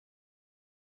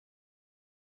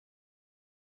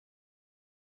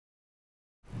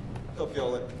Hope you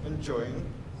all enjoying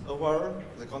so far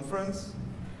the conference.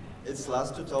 It's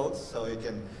last two talks, so you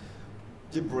can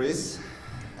debrief,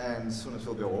 and soon it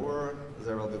will be over.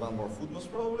 There will be one more food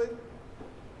most probably.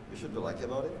 You should be lucky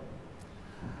about it.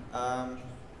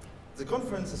 The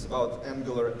conference is about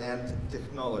Angular and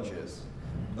technologies.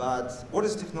 But what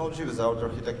is technology without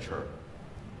architecture?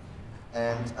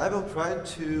 And I will try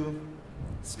to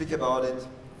speak about it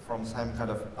from some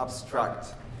kind of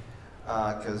abstract,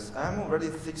 because I'm already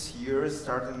 6 years,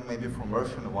 starting maybe from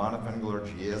version 1 of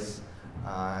AngularJS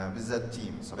with that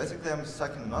team. So basically I'm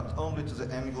sticking not only to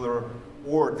the Angular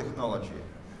or technology.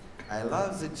 I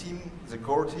love the team, the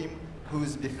core team, who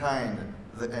is behind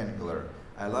the Angular.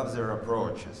 I love their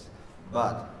approaches.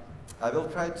 But I will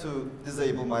try to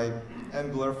disable my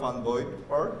Angular fanboy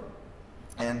part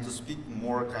and to speak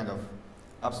more kind of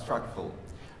abstractful,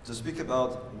 to speak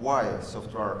about why a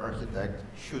software architect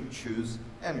should choose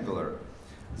Angular.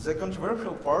 The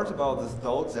controversial part about this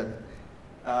talk that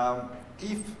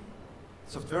if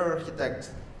software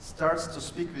architect starts to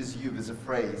speak with you with a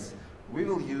phrase, we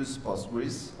will use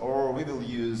Postgres, or we will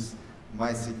use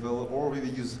MySQL, or we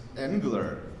will use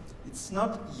Angular, it's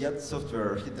not yet software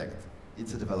architect,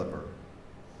 it's a developer.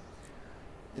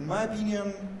 In my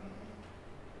opinion,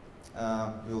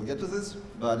 we'll get to this,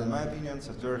 but in my opinion,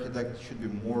 software architect should be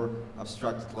more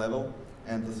abstract level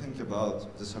and to think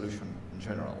about the solution in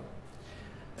general.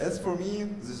 As for me,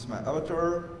 this is my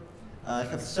avatar. I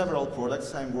have several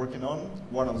products I'm working on.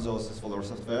 One of those is Follower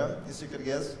Software, as you could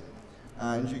guess.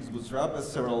 NGX Bootstrap,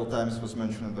 as several times was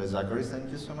mentioned by Zachary,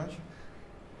 thank you so much.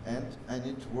 And I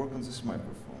need to work on this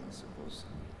microphone, I suppose.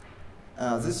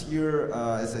 This year,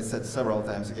 as I said several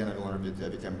times again, I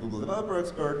became Google Developer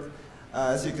Expert.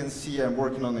 As you can see, I'm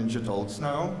working on NgTalks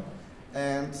now.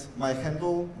 And my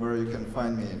handle, where you can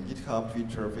find me in GitHub,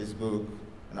 Twitter, Facebook,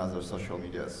 and other social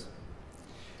medias.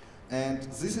 And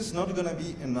this is not going to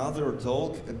be another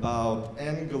talk about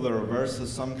Angular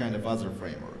versus some kind of other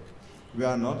framework. We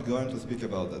are not going to speak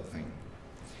about that thing.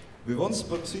 We won't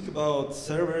speak about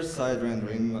server-side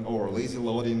rendering, or lazy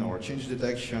loading, or change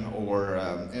detection, or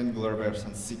Angular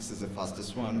version 6 is the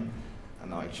fastest one.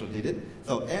 And I actually did it.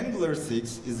 So Angular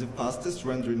 6 is the fastest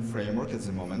rendering framework at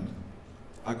the moment,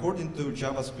 according to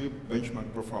JavaScript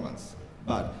benchmark performance.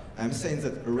 But I'm saying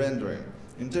that rendering,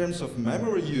 in terms of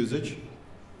memory usage,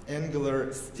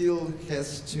 Angular still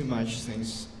has too much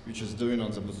things which is doing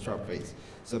on the Bootstrap phase.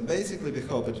 So basically we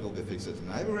hope it will be fixed in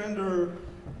iRender,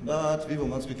 but we will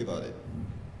not speak about it.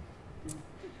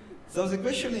 So the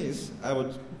question is, I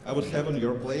would have on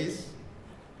your place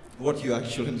what you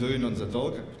actually doing on the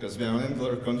talk, because we are on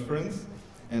Angular conference,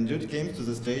 and dude came to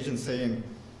the stage and saying,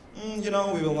 you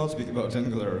know, we will not speak about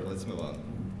Angular, let's move on.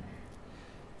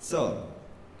 So,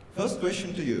 first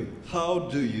question to you, how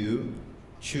do you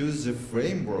choose the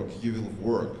framework you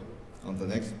will work on the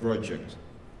next project?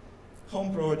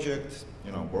 Home project,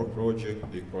 you know, work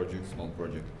project, big project, small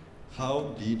project.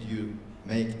 How did you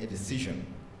make a decision?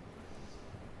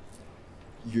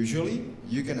 Usually,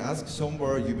 you can ask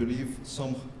somewhere you believe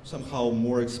somehow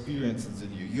more experienced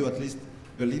than you. You at least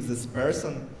believe this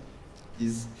person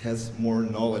has more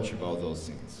knowledge about those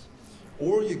things.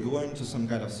 Or you go into some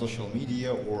kind of social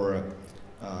media, or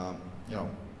you know,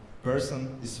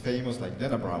 person is famous like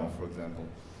Dan Abramov, for example,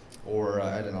 or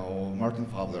I don't know, Martin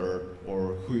Fowler,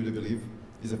 or who you believe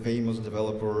is a famous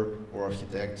developer or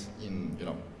architect in, you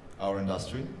know, our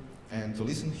industry, and to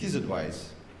listen his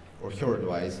advice or her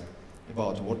advice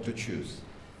about what to choose.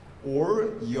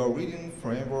 Or you're reading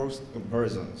frameworks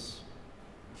comparisons.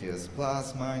 Here's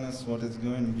plus, minus, what it's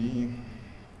going to be,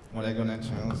 what I'm going to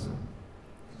choose.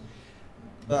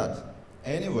 But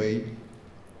anyway,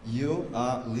 you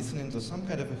are listening to some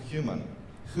kind of a human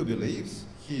who believes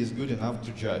he is good enough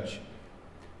to judge.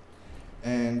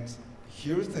 And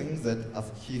he thinks that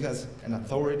he has an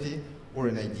authority or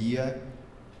an idea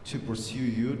to pursue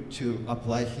you to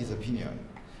apply his opinion.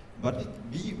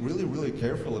 But be really, really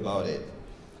careful about it.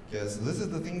 Because this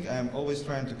is the thing I'm always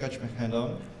trying to catch my hand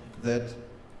on, that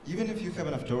even if you have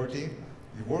an authority,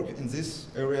 you work in this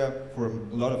area for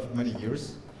many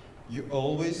years, you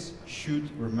always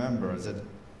should remember that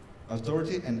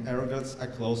authority and arrogance are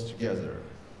close together.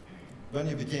 When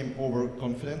you become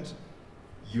overconfident,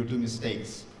 you do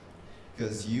mistakes,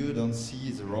 because you don't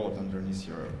see the road underneath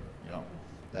your, you know,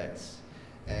 legs.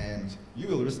 And you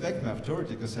will respect my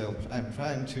authority because I'm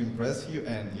trying to impress you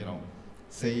and, you know,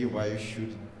 say why you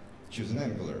should choose an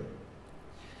Angular.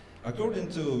 According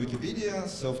to Wikipedia,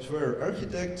 software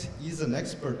architect is an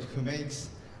expert who makes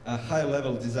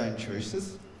high-level design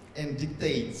choices and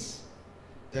dictates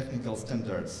technical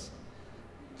standards,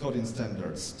 coding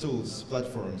standards, tools,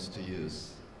 platforms to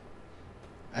use.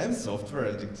 I am a software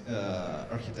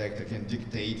architect. I can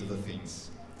dictate the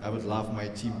things I would love my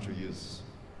team to use.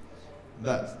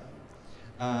 But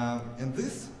in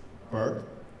this part,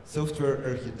 software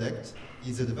architect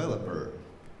is a developer.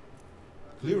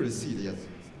 Clearly see that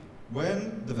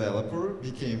when developer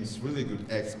became really good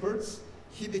experts,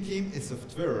 he became a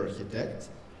software architect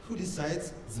who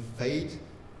decides the fate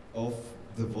of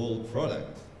the whole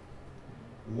product.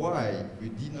 Why we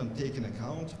did not take into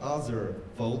account other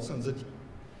folks on the team,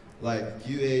 like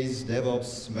QAs,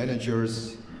 DevOps,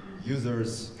 managers,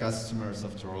 users, customers,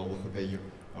 after all, who pay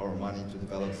our money to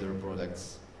develop their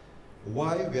products.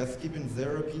 Why we are skipping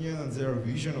their opinion and their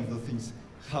vision of the things,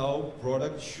 how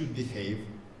product should behave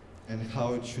and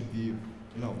how it should be,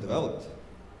 developed.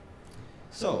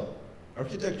 So,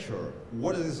 architecture,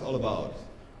 what is this all about?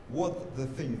 What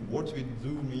we do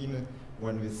mean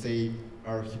when we say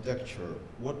architecture?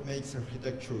 What makes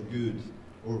architecture good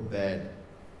or bad?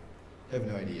 I have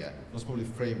no idea. Most probably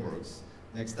frameworks.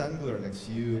 Next Angular, next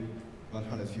Vue,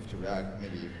 150 React,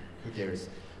 maybe, who cares?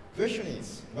 Question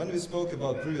is, when we spoke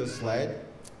about previous slide,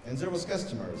 and there was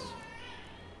customers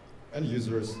and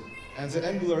users and the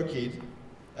Angular kid,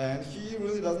 and he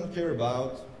really doesn't care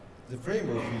about the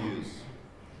framework you use.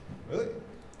 Really?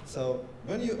 So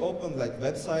when you open like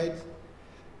website,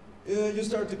 you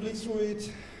start to click through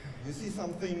it, you see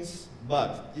some things,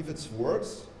 but if it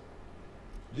works,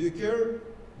 do you care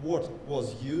what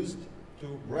was used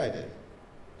to write it?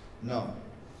 No.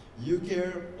 You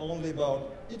care only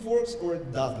about it works or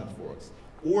it doesn't work.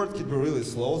 Or it could be really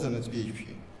slow, then it's PHP.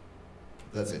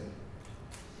 That's it.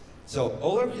 So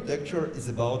all architecture is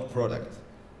about product,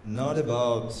 not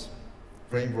about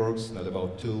frameworks, not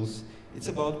about tools. It's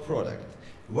about product.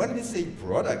 When we say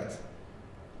product,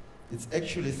 it's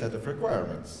actually a set of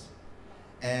requirements.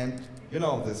 And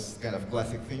this kind of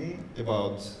classic thing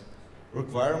about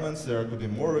requirements, there could be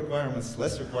more requirements,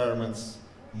 less requirements,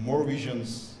 more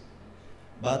visions.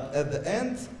 But at the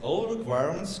end, all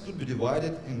requirements could be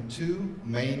divided in two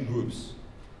main groups.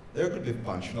 There could be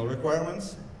functional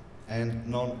requirements and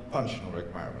non-functional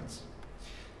requirements.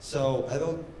 So I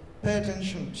will pay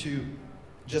attention to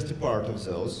just a part of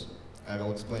those. I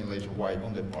will explain later why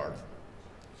on that part.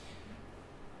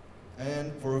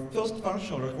 And for first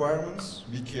functional requirements,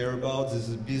 we care about this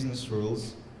is business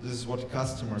rules. This is what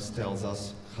customers tells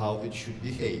us how it should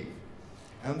behave.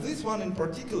 And this one in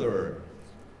particular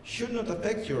should not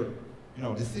affect your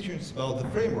decisions about the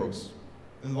frameworks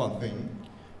in one thing.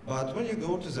 But when you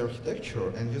go to the architecture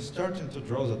and you're starting to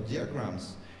draw the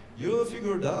diagrams, you will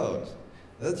figure it out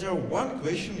that there one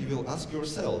question you will ask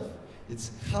yourself.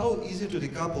 It's how easy to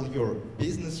decouple your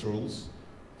business rules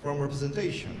from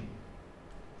representation.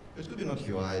 It could be not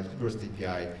UI, it could be REST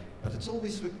API, but it's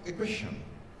always a question.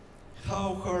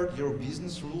 How hard your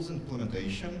business rules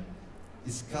implementation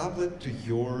is coupled to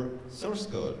your source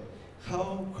code?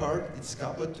 How hard it's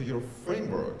coupled to your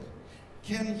framework?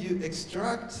 Can you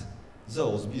extract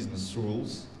those business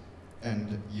rules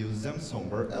and use them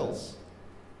somewhere else?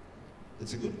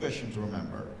 It's a good question to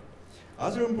remember.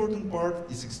 Other important part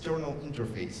is external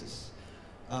interfaces.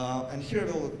 And here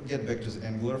I will get back to the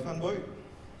Angular fanboy.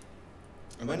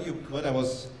 And when I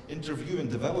was interviewing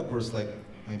developers like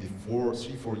maybe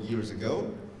 3-4 years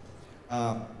ago,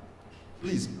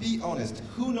 please be honest,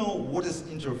 who know what is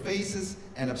interfaces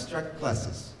and abstract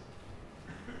classes?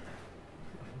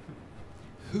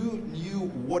 Who knew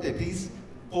what it is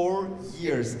 4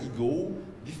 years ago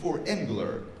before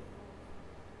Angular?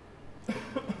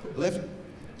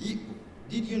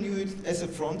 Did you know it as a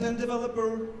front-end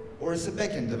developer or as a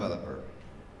back-end developer?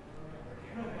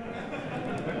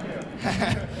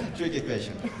 Tricky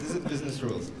question. This is business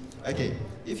rules. Okay,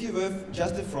 if you were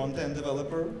just a front-end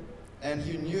developer and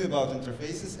you knew about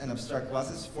interfaces and abstract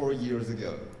classes 4 years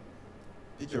ago,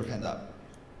 pick your hand up.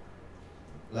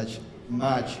 Like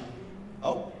much.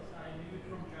 Oh?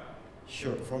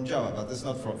 Sure, from Java, but it's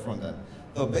not from front-end.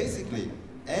 So basically,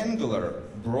 Angular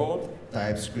brought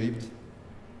TypeScript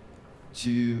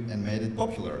to and made it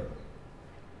popular.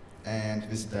 And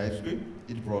with TypeScript,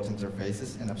 it brought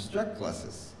interfaces and abstract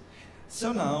classes.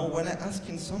 So now, when I ask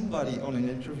somebody on an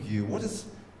interview, what is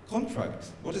contract?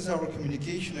 What is our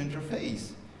communication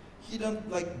interface? He don't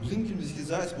blink in his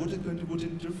eyes, what is going to put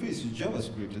interface? It's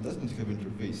JavaScript, it doesn't have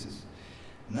interfaces.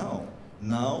 No,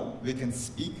 now we can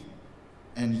speak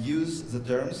and use the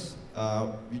terms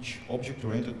which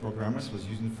object-oriented programmers was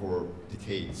using for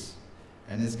decades.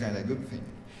 And it's kind of a good thing.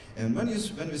 And when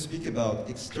we speak about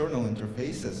external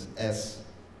interfaces as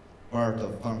part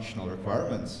of functional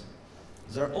requirements,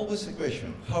 there's always a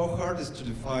question, how hard is to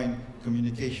define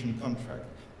communication contract?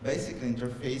 Basically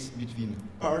interface between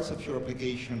parts of your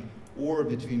application or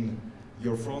between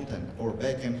your front end or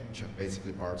back end, which are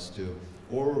basically parts too,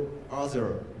 or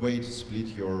other way to split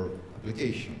your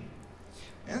application.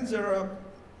 And there are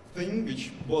things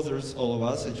which bothers all of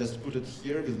us. I just put it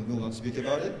here, we will not speak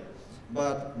about it.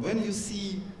 But when you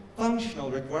see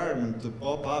functional requirement to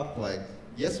pop up like,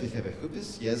 yes, we have a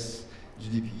hoopies, yes,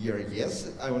 GDPR,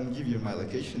 yes, I want to give you my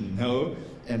location, no,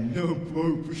 and no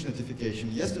push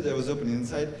notification. Yesterday I was opening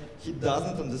inside, he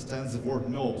doesn't understand the word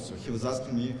no, so he was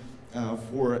asking me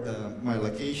for my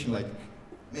location like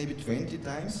maybe 20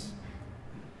 times,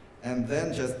 and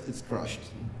then just it's crushed,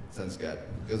 thanks God,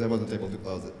 because I wasn't able to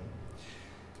close it.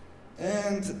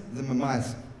 And my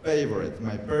favorite,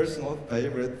 my personal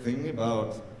favorite thing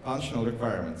about functional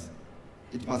requirements,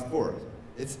 it must work.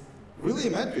 It's really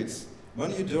a matrix.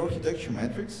 When you do architecture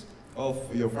matrix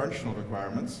of your functional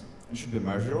requirements, it should be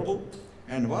measurable,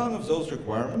 and one of those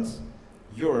requirements,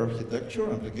 your architecture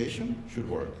application should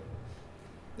work.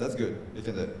 That's good, you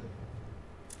can do it.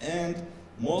 And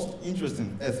most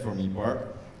interesting, as for me,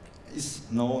 part is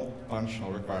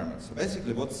non-functional requirements. So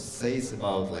basically what it says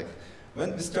about like,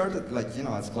 when we started, like, you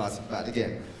know, it's classic, but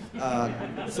again,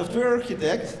 software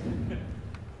architect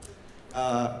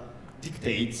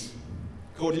dictates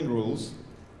coding rules.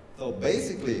 So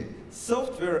basically,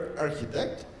 software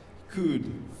architect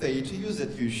could say to you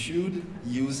that you should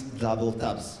use double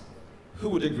taps. Who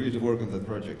would agree to work on that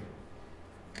project?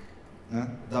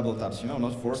 Double taps, you know,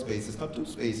 not 4 spaces, not 2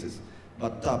 spaces,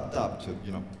 but tap to,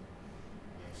 you know.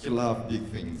 He loves big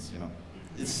things, you know.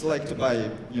 It's like to buy,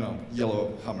 you know,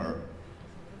 yellow Hummer.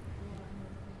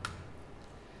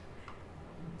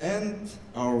 And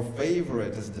our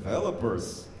favorite as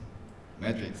developers,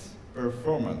 metrics,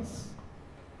 performance.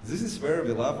 This is where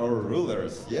we love our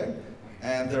rulers, yeah?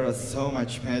 And there are so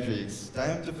much metrics.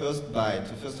 Time to first byte,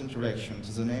 to first interaction,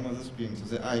 to the name of the screen, to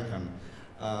the icon.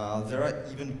 There are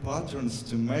even patterns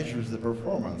to measure the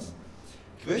performance.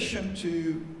 Question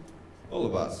to all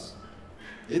of us.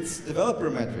 It's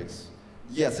developer metrics.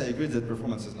 Yes, I agree that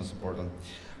performance is not important.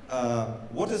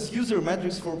 What is user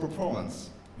metrics for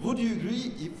performance? Would you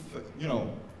agree if, you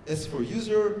know, as for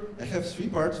user, I have 3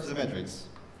 parts of the metrics.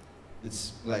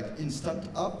 It's like instant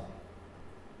up,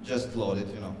 just load it,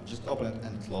 you know, just open it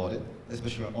and load it,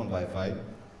 especially on Wi-Fi.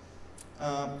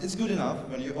 It's good enough.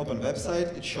 When you open a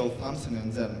website, it shows something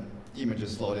and then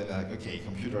images loaded, like, okay,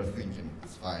 computer thinking,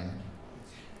 it's fine.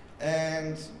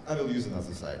 And I will use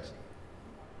another site.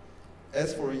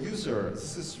 As for a user,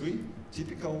 this is 3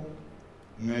 typical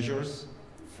measures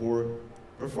for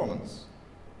performance.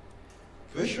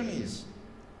 Question is,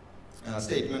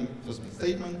 statement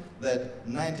that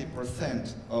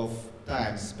 90% of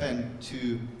time spent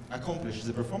to accomplish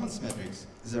the performance metrics,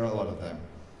 there are a lot of them,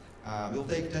 will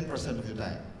take 10% of your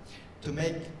time. To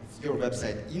make your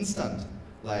website instant,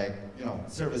 like, you know,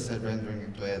 server-side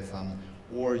rendering to add some,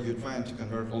 or you're trying to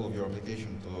convert all of your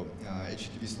application to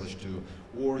HTTP/2,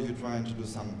 or you're trying to do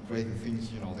some crazy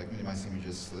things, you know, like minimize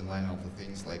images and line out the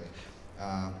things, like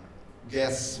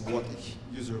guess what each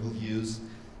user will use,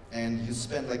 and you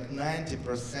spend like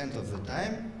 90% of the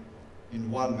time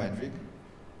in one metric,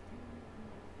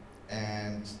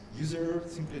 and user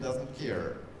simply doesn't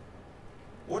care.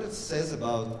 What it says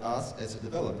about us as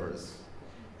developers?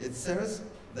 It says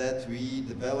that we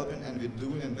develop and we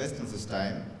do invest in this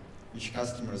time, which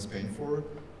customer is paying for,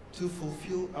 to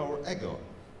fulfill our ego.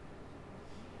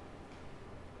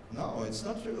 No, it's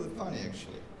not really funny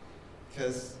actually,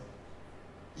 because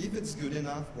if it's good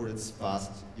enough or it's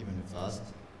fast, even if fast,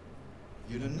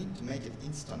 you don't need to make it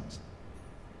instant.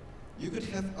 You could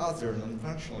have other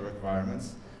non-functional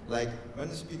requirements, like when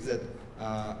you speak that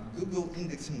Google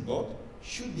indexing bot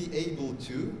should be able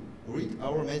to read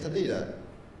our metadata,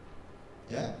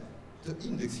 yeah, to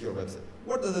index your website.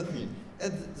 What does that mean?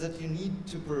 That you need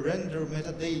to pre-render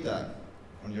metadata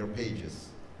on your pages,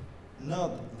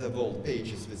 not the bold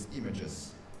pages with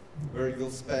images, where you'll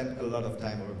spend a lot of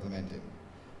time implementing.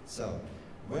 So,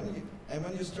 when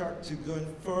you start to go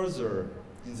further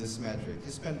in this metric,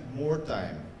 you spend more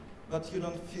time, but you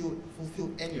don't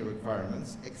fulfill any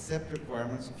requirements except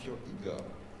requirements of your ego.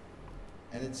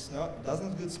 And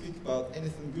doesn't good speak about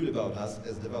anything good about us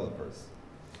as developers.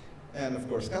 And of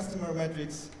course, customer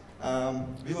metrics,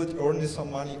 will it earn you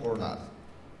some money or not?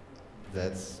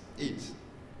 That's it.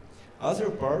 Other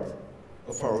part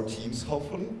of our teams,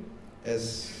 hopefully,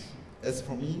 as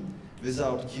for me,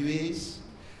 without QAs,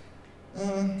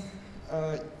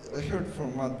 I heard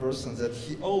from one person that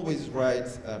he always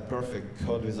writes perfect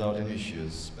code without any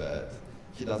issues, but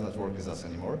he does not work with us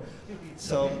anymore.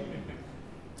 So,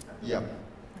 yeah,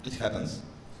 it happens.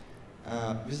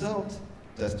 Without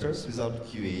testers, without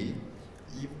QA,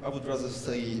 I would rather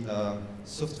say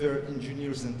software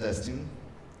engineers and testing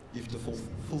if to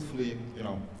fully,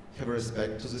 have a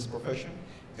respect to this profession,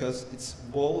 because it's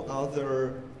whole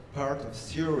other part of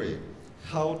theory,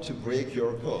 how to break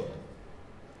your code.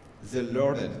 They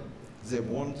learn it. They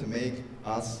want to make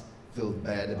us feel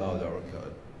bad about our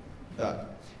code.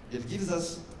 But it gives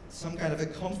us some kind of a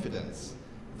confidence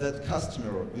that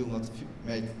customer will not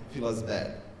feel us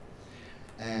bad.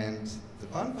 And the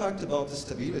fun fact about the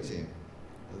stability,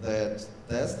 that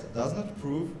test does not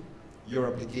prove your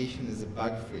application is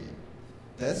bug-free.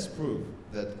 Tests prove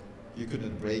that you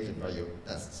couldn't break it by your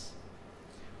tests.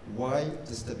 Why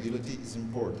the stability is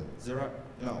important? There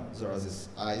are this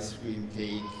ice cream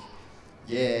cake,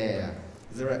 yeah.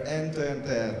 There are end-to-end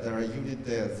tests, there are unit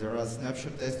tests, there are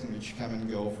snapshot testing which come and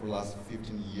go for the last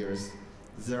 15 years.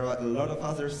 There are a lot of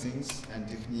other things and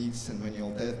techniques and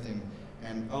manual testing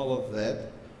and all of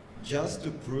that just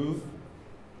to prove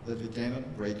that we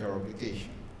cannot break our application.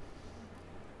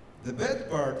 The bad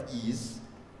part is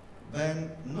when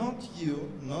not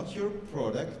you, not your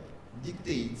product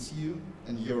dictates you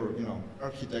and your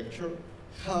architecture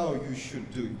how you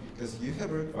should do it, because you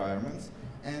have requirements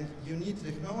and you need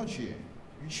technology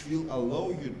which will allow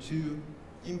you to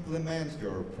implement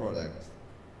your product.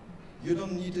 You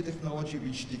don't need a technology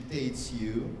which dictates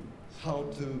you how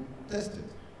to test it.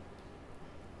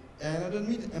 And I don't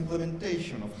mean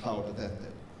implementation of how to test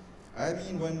it. I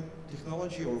mean when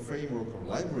technology or framework or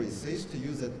library says to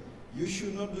you that you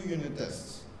should not do unit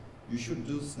tests, you should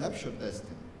do snapshot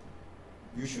testing.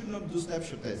 You should not do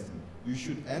snapshot testing, you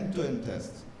should end-to-end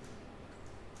test.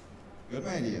 Got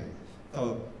my idea?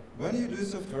 So, when you do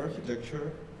software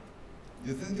architecture,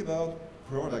 you think about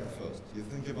product first. You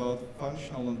think about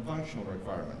functional and functional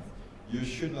requirements. You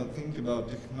should not think about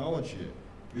technology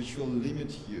which will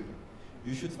limit you.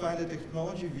 You should find a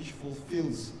technology which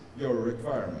fulfills your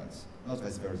requirements, not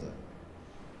vice versa.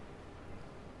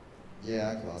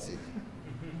 Yeah, classic.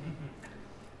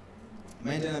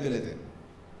 Maintainability.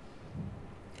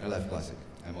 I love classic,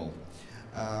 I'm old.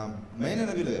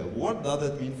 Maintainability, what does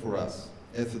that mean for us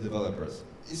as developers?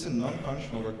 It's a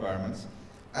non-functional requirements.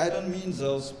 I don't mean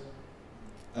those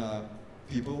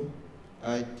people.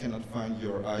 I cannot find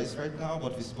your eyes right now,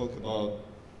 but we spoke about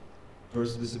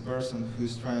with a person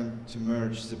who's trying to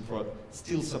merge the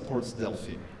still supports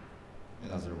Delphi.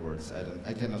 In other words,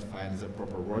 I cannot find the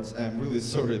proper words. I'm really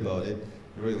sorry about it,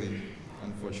 really,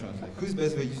 unfortunately. Who's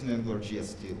basically using AngularJS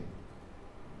still?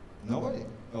 Nobody?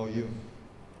 Oh, you.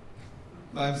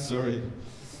 I'm sorry.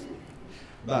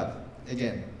 But,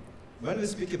 again, when we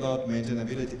speak about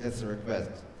maintainability as a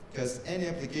request, because any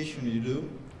application you do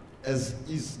as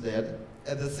is dead,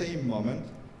 at the same moment,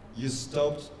 you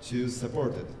stopped to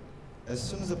support it. As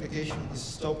soon as the application is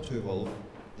stopped to evolve,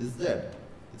 it's dead.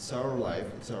 It's our life,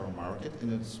 it's our market,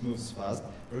 and it moves fast.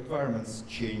 Requirements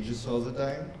changes all the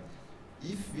time.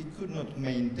 If we could not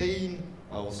maintain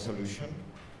our solution,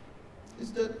 it's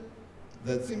dead.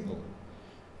 That simple.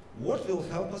 What will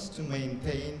help us to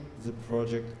maintain the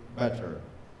project better?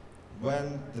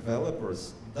 When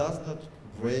developers does not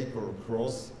break or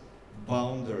cross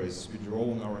boundaries we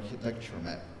draw on our architecture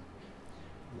map.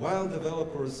 While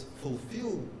developers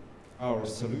fulfill our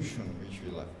solution, which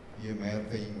we like, you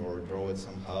maintain or draw it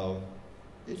somehow,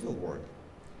 it will work.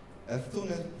 As soon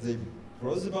as they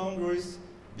cross the boundaries,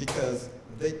 because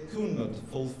they could not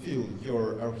fulfill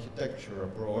your architecture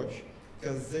approach,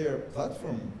 because their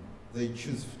platform they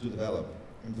choose to develop,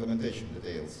 implementation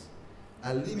details,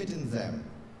 are limiting them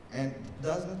and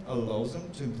does not allow them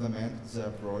to implement the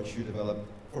approach you develop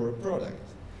for a product.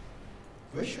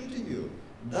 Question to you,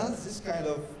 does this kind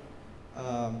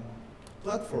of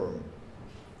platform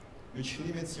which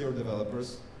limits your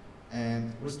developers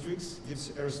and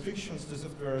gives restrictions to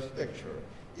software architecture,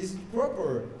 is it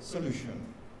proper solution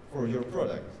for your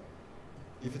product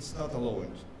if it's not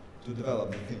allowing to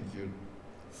develop the thing you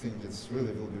think it's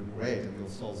really will be great and will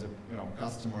solve the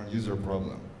customer and user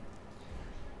problem?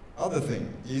 Other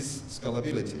thing is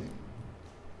scalability.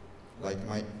 Like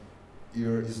my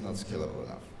ear is not scalable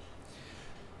enough.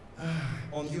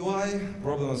 On UI,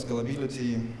 problem of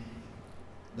scalability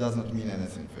does not mean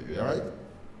anything for you, all right?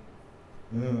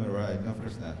 Right, no, of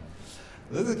course not.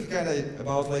 This is kind of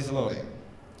about lazy loading.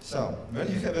 So, when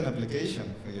you have an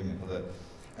application, forgive me for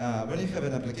that, when you have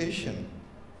an application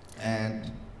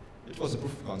and it was a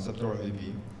proof of concept or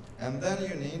MVP, and then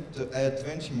you need to add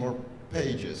 20 more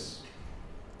pages.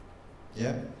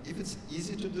 Yeah? If it's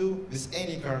easy to do, with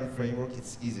any current framework,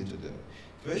 it's easy to do.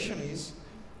 Question is,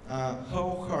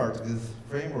 how hard this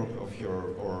framework of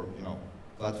your, or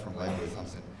platform library or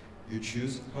something, you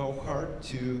choose how hard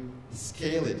to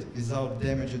scale it without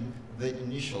damaging the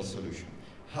initial solution.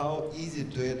 How easy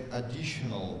to add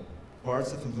additional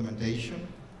parts of implementation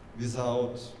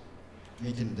without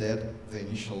making dead the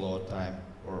initial load time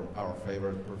or our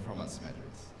favorite performance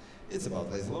metrics. It's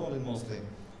about lazy loading mostly.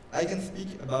 I can speak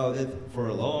about it for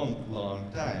a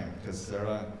long time, because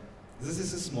this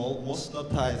is a small, most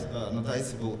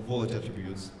noticeable quality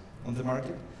attributes on the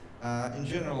market. In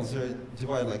general, they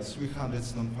divide like 300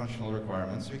 non-functional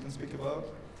requirements we can speak about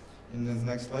in the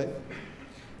next slide.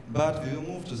 But we will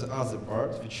move to the other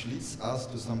part, which leads us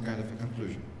to some kind of a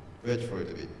conclusion. Wait for it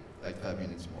a bit, like 5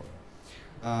 minutes more.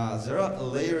 There are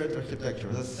layered architecture.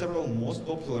 There are several most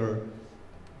popular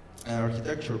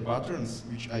architecture patterns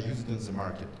which are used in the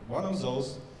market. One of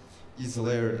those is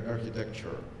layered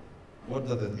architecture. What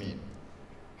does that mean?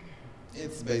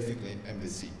 It's basically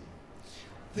MVC.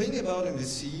 Thing about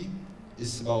MVC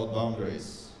is about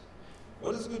boundaries.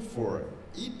 What is good for?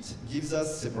 It gives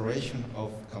us separation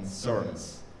of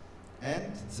concerns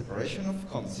and separation of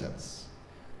concepts.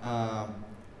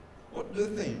 What do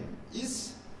you think?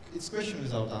 It's a question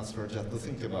without answer, just to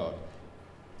think about.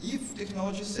 If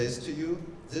technology says to you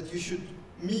that you should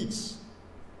mix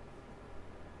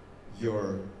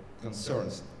your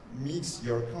concerns, mix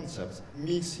your concepts,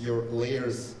 mix your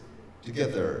layers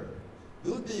together,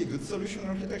 will it be a good solution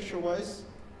architecture-wise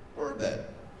or bad?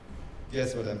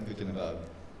 Guess what I'm thinking about?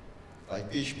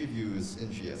 Like PHP views in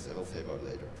GS, I will say about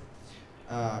later.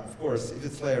 Of course, if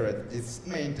it's layered, it's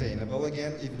maintainable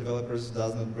again. If developers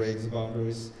does not break the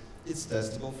boundaries, it's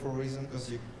testable for a reason, because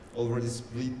you already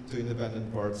split two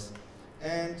independent parts.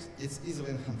 And it's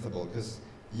easily enhanceable, because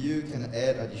you can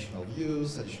add additional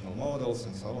views, additional models,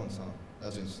 and so on and so on.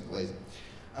 That's interesting, lazy.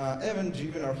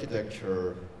 Event-driven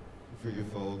architecture, for you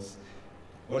folks.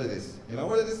 What it is? You know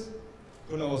what it is?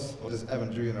 Who knows what is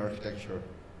event-driven architecture?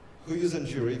 Who uses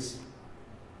NgTalks?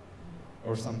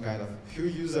 Or some kind of, who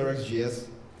uses RxJS?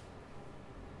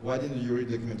 Why didn't you read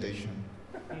documentation?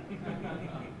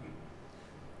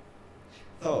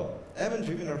 So,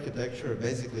 event-driven architecture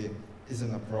basically is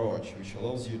an approach which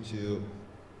allows you to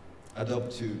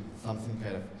adopt to something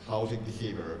kind of chaotic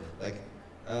behavior. Like,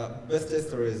 best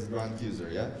tester is rank user,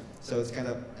 yeah? So it's kind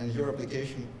of, and your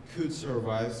application could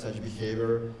survive such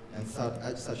behavior and such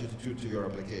attitude to your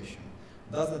application.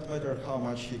 Doesn't matter how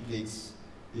much he clicks.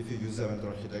 If you use event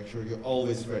architecture, you're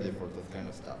always ready for that kind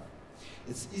of stuff.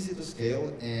 It's easy to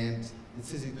scale and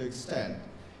it's easy to extend,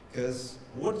 because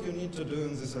what you need to do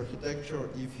in this architecture,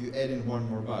 if you add in one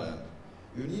more button,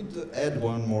 you need to add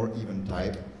one more event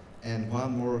type and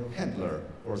one more handler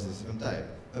for this event type.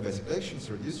 Basic actions,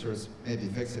 reducers, maybe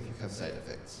effects if you have side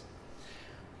effects.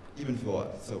 Even for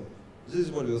what? So this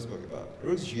is what we'll speak about.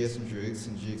 RxJS and GX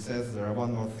and GXS, there are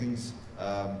one more things.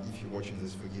 If you're watching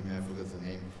this, forgive me, I forgot the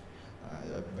name.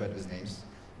 I'm bad with names,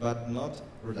 but not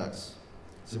Redux.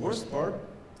 The worst part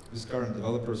with current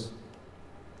developers,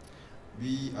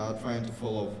 we are trying to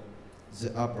follow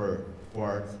the upper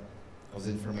part of the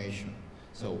information.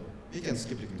 So we can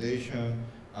skip documentation,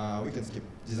 we can skip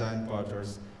design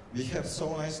patterns. We have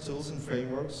so nice tools and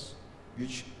frameworks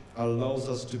which allows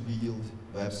us to build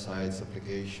websites,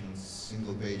 applications,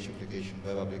 single-page application,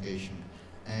 web application,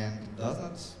 and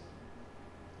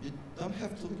you don't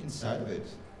have to look inside of it,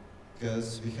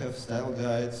 because we have style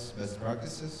guides, best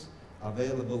practices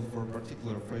available for a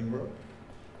particular framework,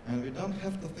 and we don't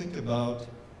have to think about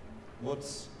what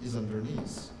is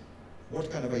underneath,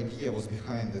 what kind of idea was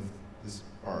behind this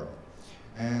part.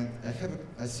 And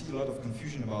I see a lot of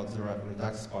confusion about the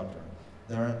Redux pattern.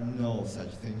 There are no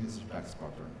such thing as Redux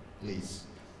pattern, please.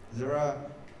 There are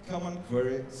common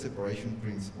query separation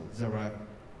principles. There are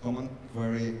common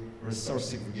query resource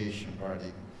segregation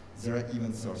paradigm. There are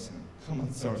event sourcing, common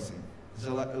sourcing.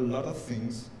 There are a lot of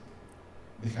things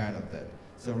behind of that.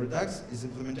 So Redux is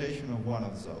implementation of one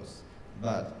of those.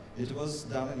 But it was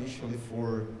done initially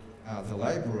for the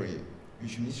library,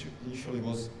 which initially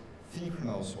was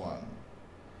synchronous one.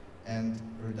 And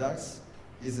Redux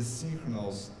is a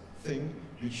synchronous thing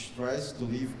which tries to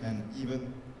live an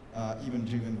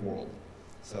event-driven world.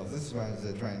 So this is why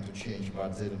they're trying to change,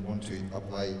 but they don't want to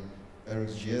apply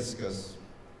RxJS because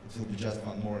it will be just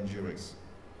one more in NgTalks.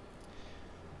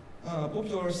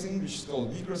 Popular thing which is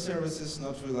called microservices,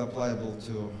 not really applicable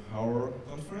to our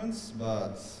conference,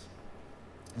 but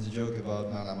as a joke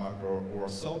about Nana Macro or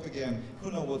SOAP again.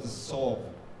 Who knows what is SOAP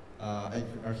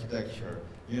architecture?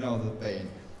 You know the pain.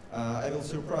 I will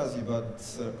surprise you, but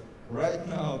right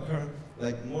now,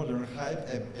 like modern hype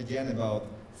again about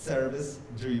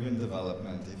service-driven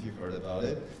development, if you've heard about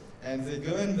it. And they're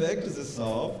going back to the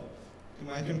SOAP.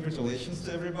 My congratulations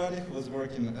to everybody who was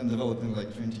working and developing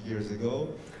like 20 years ago.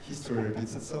 History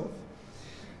repeats itself.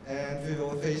 And we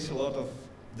will face a lot of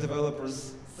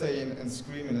developers saying and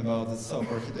screaming about the SOAP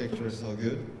architecture is so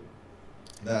good,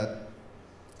 but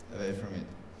away from it.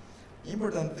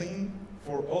 Important thing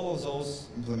for all of those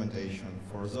implementation,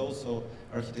 for those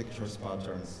architecture's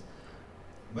patterns,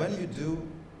 when you do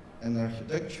an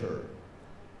architecture,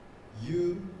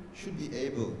 you should be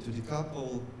able to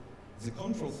decouple the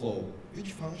control flow,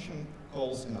 which function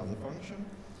calls another function,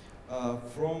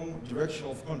 from direction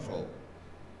of control.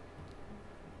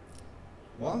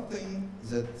 One thing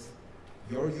that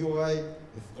your UI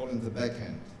is calling the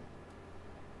backend,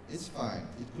 it's fine,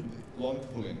 it could be long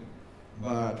pulling.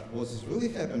 But what has really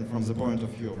happened from the point of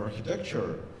view of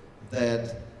architecture,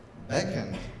 that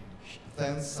backend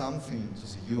sends something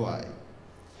to the UI.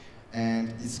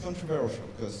 And it's controversial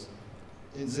because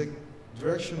in the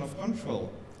direction of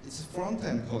control, it's a front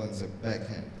end calling the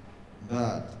backend.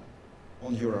 But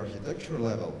on your architecture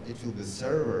level, it will be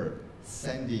server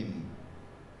sending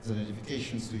the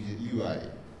notifications to the UI.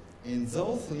 And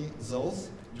those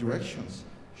directions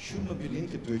should not be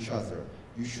linked to each other.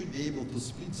 You should be able to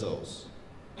split those.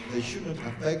 They should not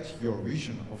affect your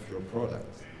vision of your product.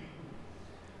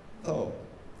 So,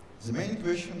 the main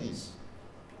question is,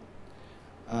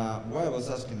 why I was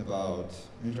asking about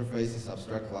interfaces,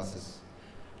 abstract classes.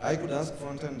 I could ask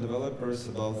front-end developers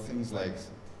about things like,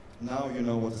 now you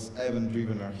know what is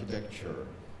event-driven architecture,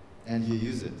 and you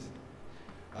use it.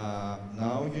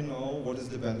 Now you know what is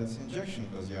dependency injection,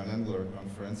 because you're an Angular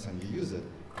conference and you use it.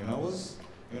 You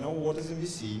know what is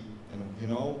MVC, and you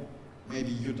know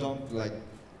maybe you don't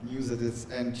use it as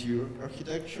end-tier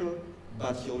architecture,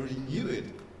 but you already knew it.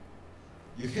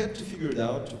 You had to figure it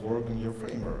out to work on your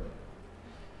framework.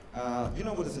 You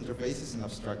know what is interfaces and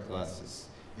abstract classes.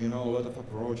 You know a lot of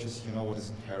approaches, you know what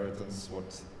is inheritance,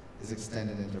 what is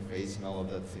extended interface, and all of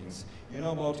that things. You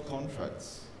know about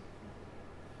contracts.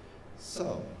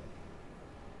 So,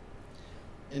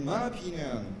 in my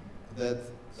opinion, that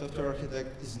software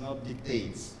architect is not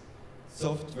dictates.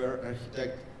 Software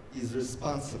architect is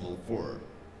responsible for.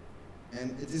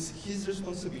 And it is his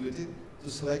responsibility to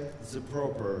select the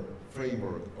proper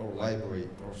framework or library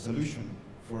or solution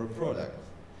for a product.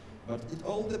 But it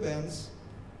all depends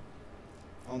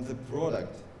on the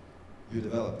product you're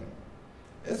developing.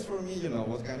 As for me, you know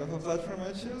what kind of a platform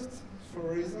I chose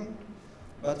for a reason.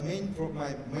 But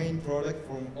my main product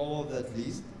from all of that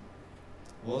list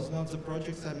was not the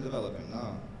projects I'm developing,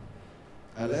 no.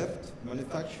 I left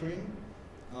manufacturing,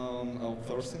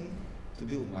 outsourcing, to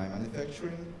build my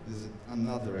manufacturing with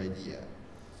another idea.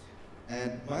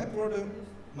 And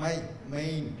my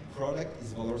main product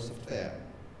is Valor Software.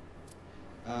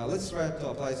 Let's try to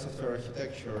apply software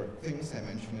architecture things I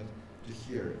mentioned it to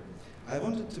here. I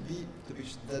wanted to be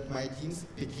that my teams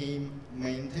became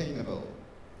maintainable,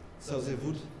 so they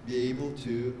would be able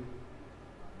to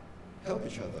help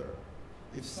each other.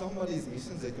 If somebody is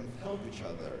missing, they can help each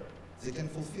other. They can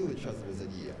fulfill each other's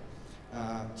idea.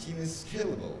 Team is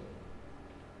scalable,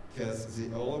 because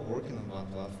they all are working on one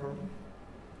platform,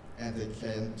 and they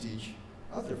can teach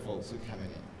other folks who come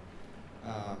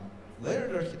in.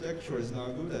 Layered architecture is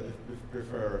not good. I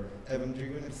prefer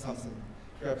event-driven. If something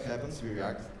crap happens, we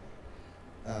react.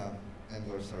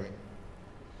 Angular, sorry.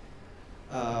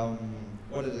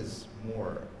 What it is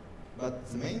more. But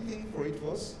the main thing for it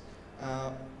was,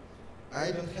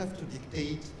 I don't have to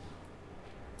dictate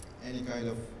any kind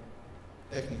of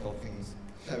technical things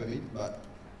heavily, but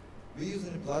we use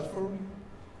a platform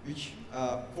which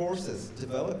forces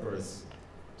developers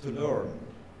to learn.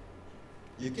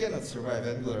 You cannot survive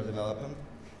Angular development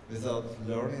without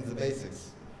learning the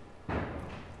basics.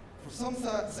 For some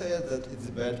say that it's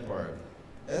the bad part.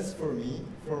 As for me,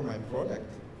 for my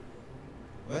product,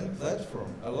 one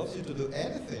platform allows you to do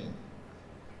anything,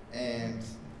 and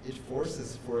it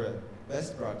forces for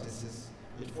best practices.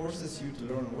 It forces you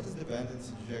to learn what is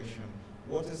dependency injection,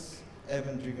 what is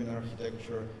event-driven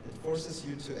architecture. It forces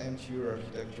you to end-tier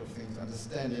architecture things,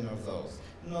 understanding of those,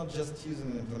 not just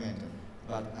using and implementing,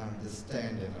 but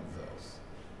understanding of those.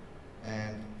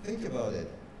 And think about it.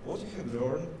 What you have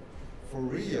learned for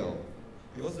real,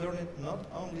 you was learning not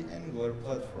only Angular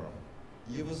platform,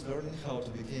 you was learning how to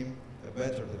become a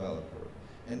better developer.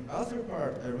 And other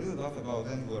part I really love about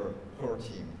Angular core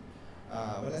team,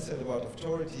 when I said about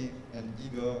authority and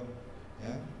ego,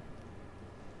 yeah,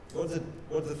 what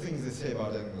the things they say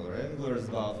about Angular? Angular is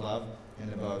about love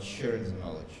and about sharing the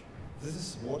knowledge. This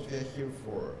is what we are here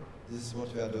for. This is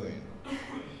what we are doing.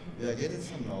 We are getting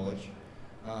some knowledge.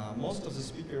 Most of the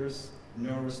speakers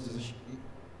nervous to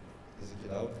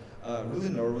really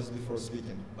nervous before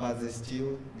speaking, but they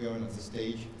still going on the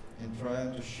stage and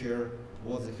trying to share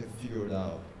what they have figured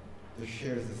out, to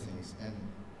share the things.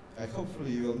 And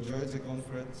hopefully you will enjoy the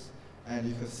conference, and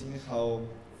you have seen how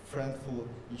friendful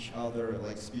each other,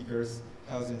 like speakers,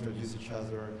 how they introduce each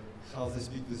other, how they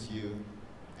speak with you,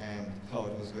 and how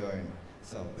it was going.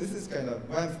 So this is kind of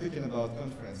why I'm speaking about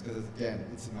conference, because again,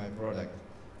 it's my product.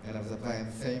 And I was applying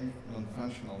the same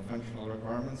non-functional, functional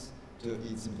requirements to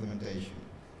its implementation.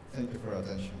 Thank you for your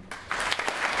attention.